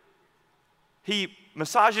 He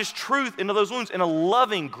massages truth into those wounds in a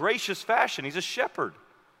loving, gracious fashion. He's a shepherd.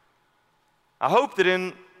 I hope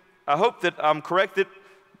that I'm correct that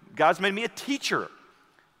God's made me a teacher.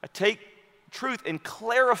 I take truth and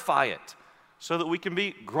clarify it so that we can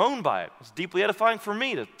be grown by it. It's deeply edifying for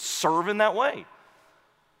me to serve in that way.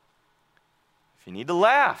 If you need to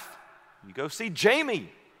laugh, you go see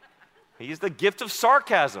Jamie. He's the gift of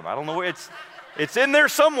sarcasm. I don't know where it's in there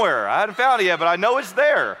somewhere. I haven't found it yet, but I know it's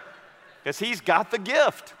there because he's got the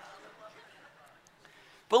gift.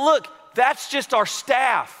 But look, that's just our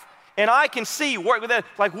staff. And I can see work with that.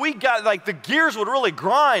 Like the gears would really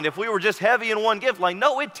grind if we were just heavy in one gift. Like,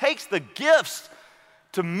 no, it takes the gifts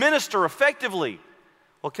to minister effectively.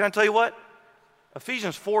 Well, can I tell you what?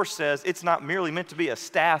 Ephesians 4 says it's not merely meant to be a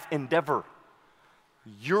staff endeavor.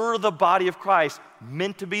 You're the body of Christ,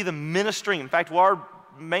 meant to be the ministering. In fact, our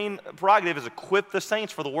main prerogative is equip the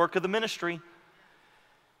saints for the work of the ministry.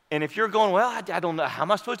 And if you're going, well, I don't know, how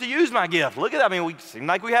am I supposed to use my gift? Look at that. I mean, we seem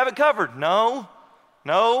like we have it covered. No,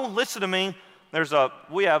 listen to me.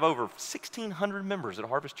 We have over 1,600 members at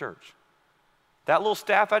Harvest Church. That little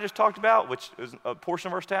staff I just talked about, which is a portion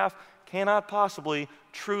of our staff, cannot possibly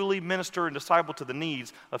truly minister and disciple to the needs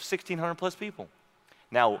of 1,600 plus people.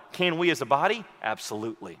 Now, can we as a body?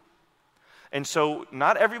 Absolutely. And so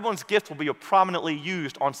not everyone's gift will be prominently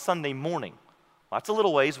used on Sunday morning. Lots of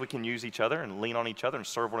little ways we can use each other and lean on each other and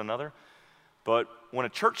serve one another. But when a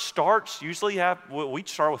church starts, usually we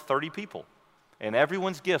start with 30 people. And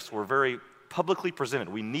everyone's gifts were very publicly presented.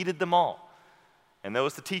 We needed them all. And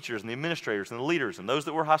those the teachers and the administrators and the leaders and those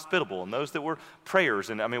that were hospitable and those that were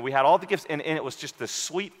prayers. And I mean, we had all the gifts, and it was just this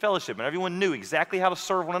sweet fellowship. And everyone knew exactly how to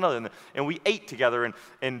serve one another. And we ate together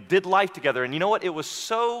and did life together. And you know what? It was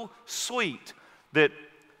so sweet that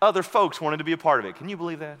other folks wanted to be a part of it. Can you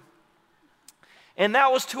believe that? And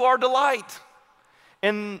that was to our delight.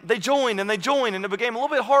 And they joined, and it became a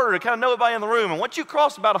little bit harder to kind of know everybody in the room. And once you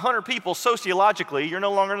cross about 100 people sociologically, you're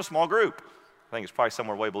no longer in a small group. I think it's probably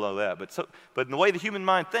somewhere way below that, but in the way the human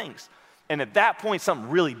mind thinks. And at that point, something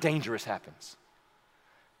really dangerous happens.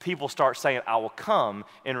 People start saying, I will come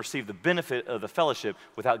and receive the benefit of the fellowship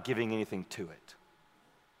without giving anything to it.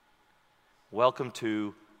 Welcome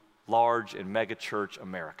to large and mega church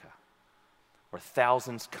America, where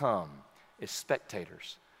thousands come as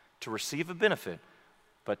spectators to receive a benefit,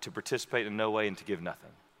 but to participate in no way and to give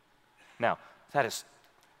nothing. Now,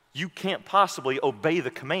 you can't possibly obey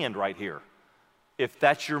the command right here if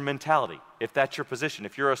that's your mentality, if that's your position,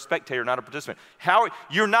 if you're a spectator, not a participant.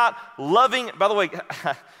 You're not loving, by the way,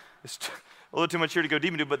 it's a little too much here to go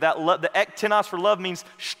deep into, but the ektenos for love means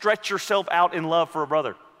stretch yourself out in love for a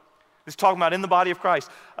brother. It's talking about in the body of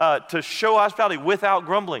Christ, to show hospitality without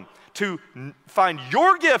grumbling, to find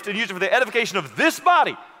your gift and use it for the edification of this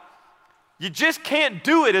body. You just can't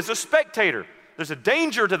do it as a spectator. There's a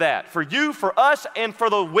danger to that for you, for us, and for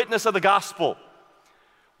the witness of the gospel.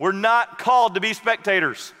 We're not called to be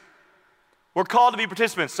spectators. We're called to be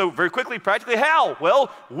participants. So very quickly, practically, how? Well,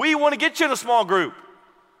 we want to get you in a small group.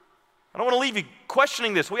 I don't want to leave you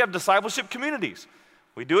questioning this. We have discipleship communities.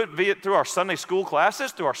 We do it through our Sunday school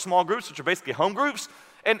classes, through our small groups, which are basically home groups.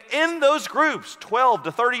 And in those groups, 12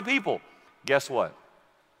 to 30 people, guess what?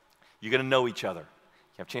 You're going to know each other.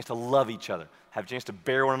 You have a chance to love each other, have a chance to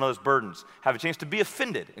bear one another's burdens, have a chance to be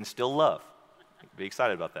offended and still love. Be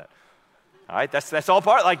excited about that. All right, that's all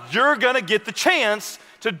part. Like, you're going to get the chance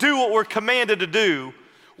to do what we're commanded to do,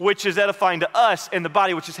 which is edifying to us in the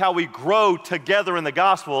body, which is how we grow together in the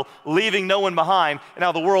gospel, leaving no one behind, and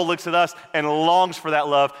how the world looks at us and longs for that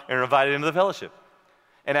love and are invited into the fellowship.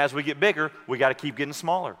 And as we get bigger, we got to keep getting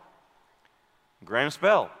smaller. Graham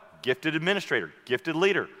Spell, gifted administrator, gifted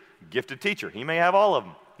leader, gifted teacher. He may have all of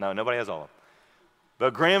them. No, nobody has all of them.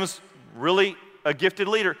 But Graham's really a gifted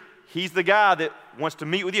leader. He's the guy that wants to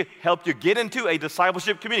meet with you, help you get into a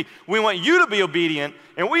discipleship community. We want you to be obedient,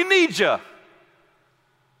 and we need you.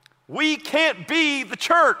 We can't be the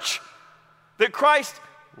church that Christ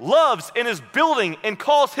loves and is building and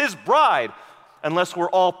calls his bride unless we're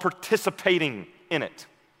all participating in it.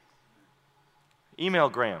 Email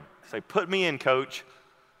Graham. Say, put me in, coach.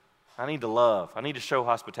 I need to love. I need to show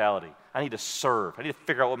hospitality. I need to serve. I need to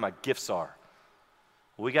figure out what my gifts are.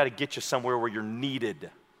 We got to get you somewhere where you're needed.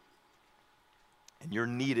 And you're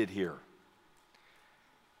needed here.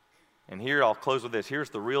 And here, I'll close with this.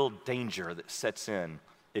 Here's the real danger that sets in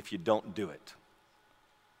if you don't do it.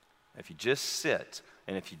 If you just sit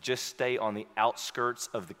and if you just stay on the outskirts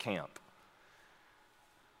of the camp,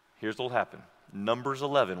 here's what will happen. Numbers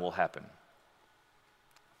 11 will happen.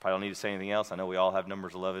 Probably don't need to say anything else. I know we all have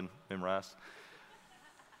Numbers 11 memorized.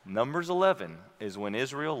 Numbers 11 is when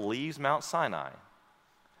Israel leaves Mount Sinai.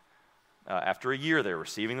 After a year, they're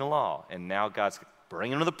receiving the law, and now God's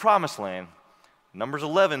bringing them to the promised land. Numbers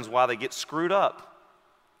 11 is why they get screwed up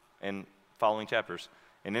in following chapters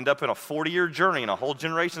and end up in a 40-year journey, and a whole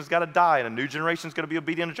generation's got to die, and a new generation's going to be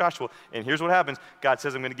obedient to Joshua. And here's what happens. God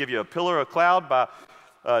says, I'm going to give you a pillar of cloud by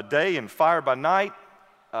day and fire by night.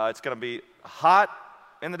 It's going to be hot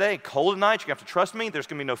in the day, cold at night. You're going to have to trust me. There's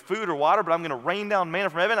going to be no food or water, but I'm going to rain down manna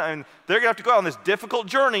from heaven, and they're going to have to go out on this difficult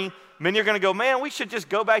journey. Many are going to go, man, we should just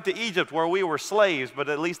go back to Egypt where we were slaves, but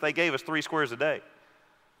at least they gave us 3 squares a day.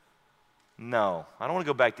 No, I don't want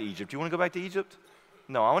to go back to Egypt. Do you want to go back to Egypt?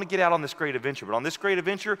 No, I want to get out on this great adventure. But on this great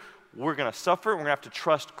adventure, we're going to suffer, and we're going to have to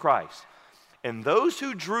trust Christ. And those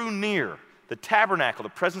who drew near, the tabernacle, the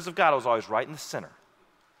presence of God was always right in the center.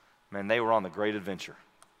 Man, they were on the great adventure.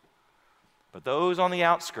 But those on the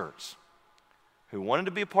outskirts who wanted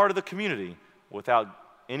to be a part of the community without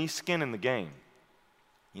any skin in the game,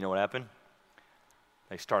 you know what happened?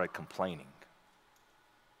 They started complaining.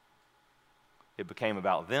 It became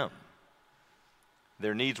about them.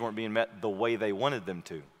 Their needs weren't being met the way they wanted them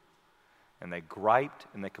to. And they griped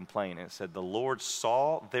and they complained. And it said the Lord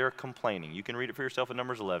saw their complaining. You can read it for yourself in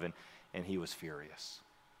Numbers 11. And he was furious.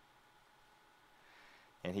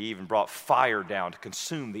 And he even brought fire down to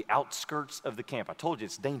consume the outskirts of the camp. I told you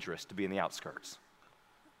it's dangerous to be in the outskirts.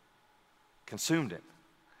 Consumed it.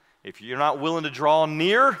 If you're not willing to draw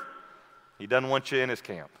near, he doesn't want you in his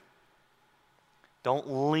camp. Don't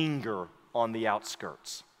linger on the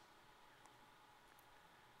outskirts.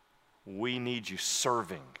 We need you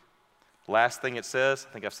serving. Last thing it says,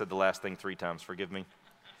 I think I've said the last thing 3 times, forgive me.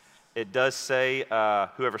 It does say,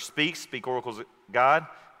 whoever speaks, speak oracles of God.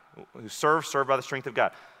 Who serve by the strength of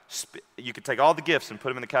God. You could take all the gifts and put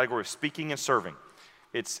them in the category of speaking and serving.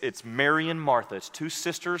 It's Mary and Martha. It's 2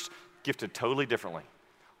 sisters gifted totally differently.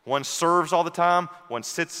 One serves all the time. One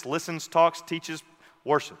sits, listens, talks, teaches,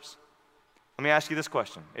 worships. Let me ask you this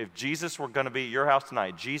question. If Jesus were going to be at your house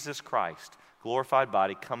tonight, Jesus Christ, glorified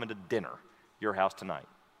body, coming to dinner, your house tonight,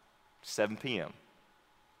 7 p.m.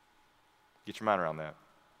 Get your mind around that.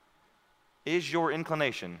 Is your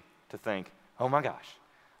inclination to think, oh my gosh,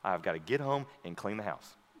 I've got to get home and clean the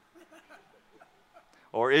house?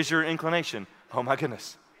 Or is your inclination, oh my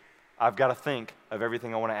goodness, I've got to think of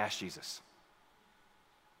everything I want to ask Jesus?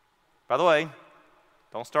 By the way,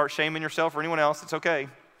 don't start shaming yourself or anyone else. It's okay.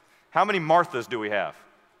 How many Marthas do we have?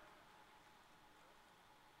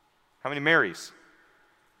 How many Marys?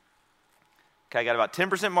 Okay, I got about 10%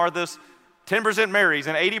 Marthas, 10% Marys,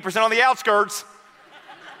 and 80% on the outskirts.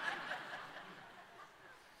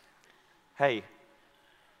 Hey,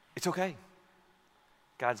 it's okay.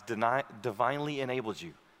 God's divinely enabled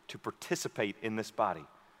you to participate in this body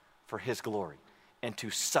for his glory and to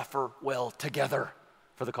suffer well together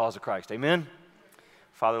for the cause of Christ. Amen?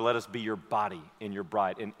 Father, let us be your body in your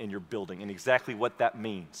bride, in your building, and exactly what that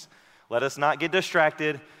means. Let us not get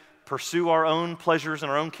distracted, pursue our own pleasures in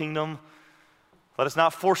our own kingdom. Let us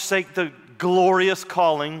not forsake the glorious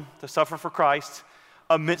calling to suffer for Christ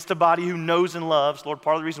amidst a body who knows and loves. Lord,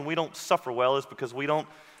 part of the reason we don't suffer well is because we don't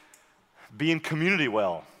be in community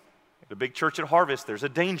well. At a big church at Harvest, there's a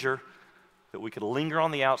danger that we could linger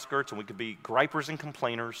on the outskirts and we could be gripers and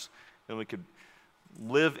complainers, and we could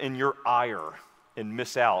live in your ire and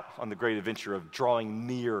miss out on the great adventure of drawing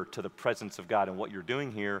near to the presence of God and what you're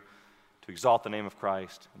doing here to exalt the name of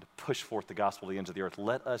Christ and to push forth the gospel to the ends of the earth.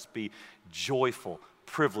 Let us be joyful,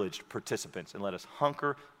 privileged participants, and let us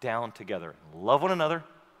hunker down together and love one another.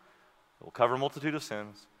 It will cover a multitude of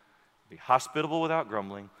sins, be hospitable without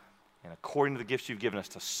grumbling, and according to the gifts you've given us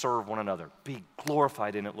to serve one another. Be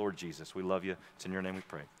glorified in it, Lord Jesus. We love you. It's in your name we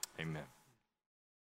pray. Amen.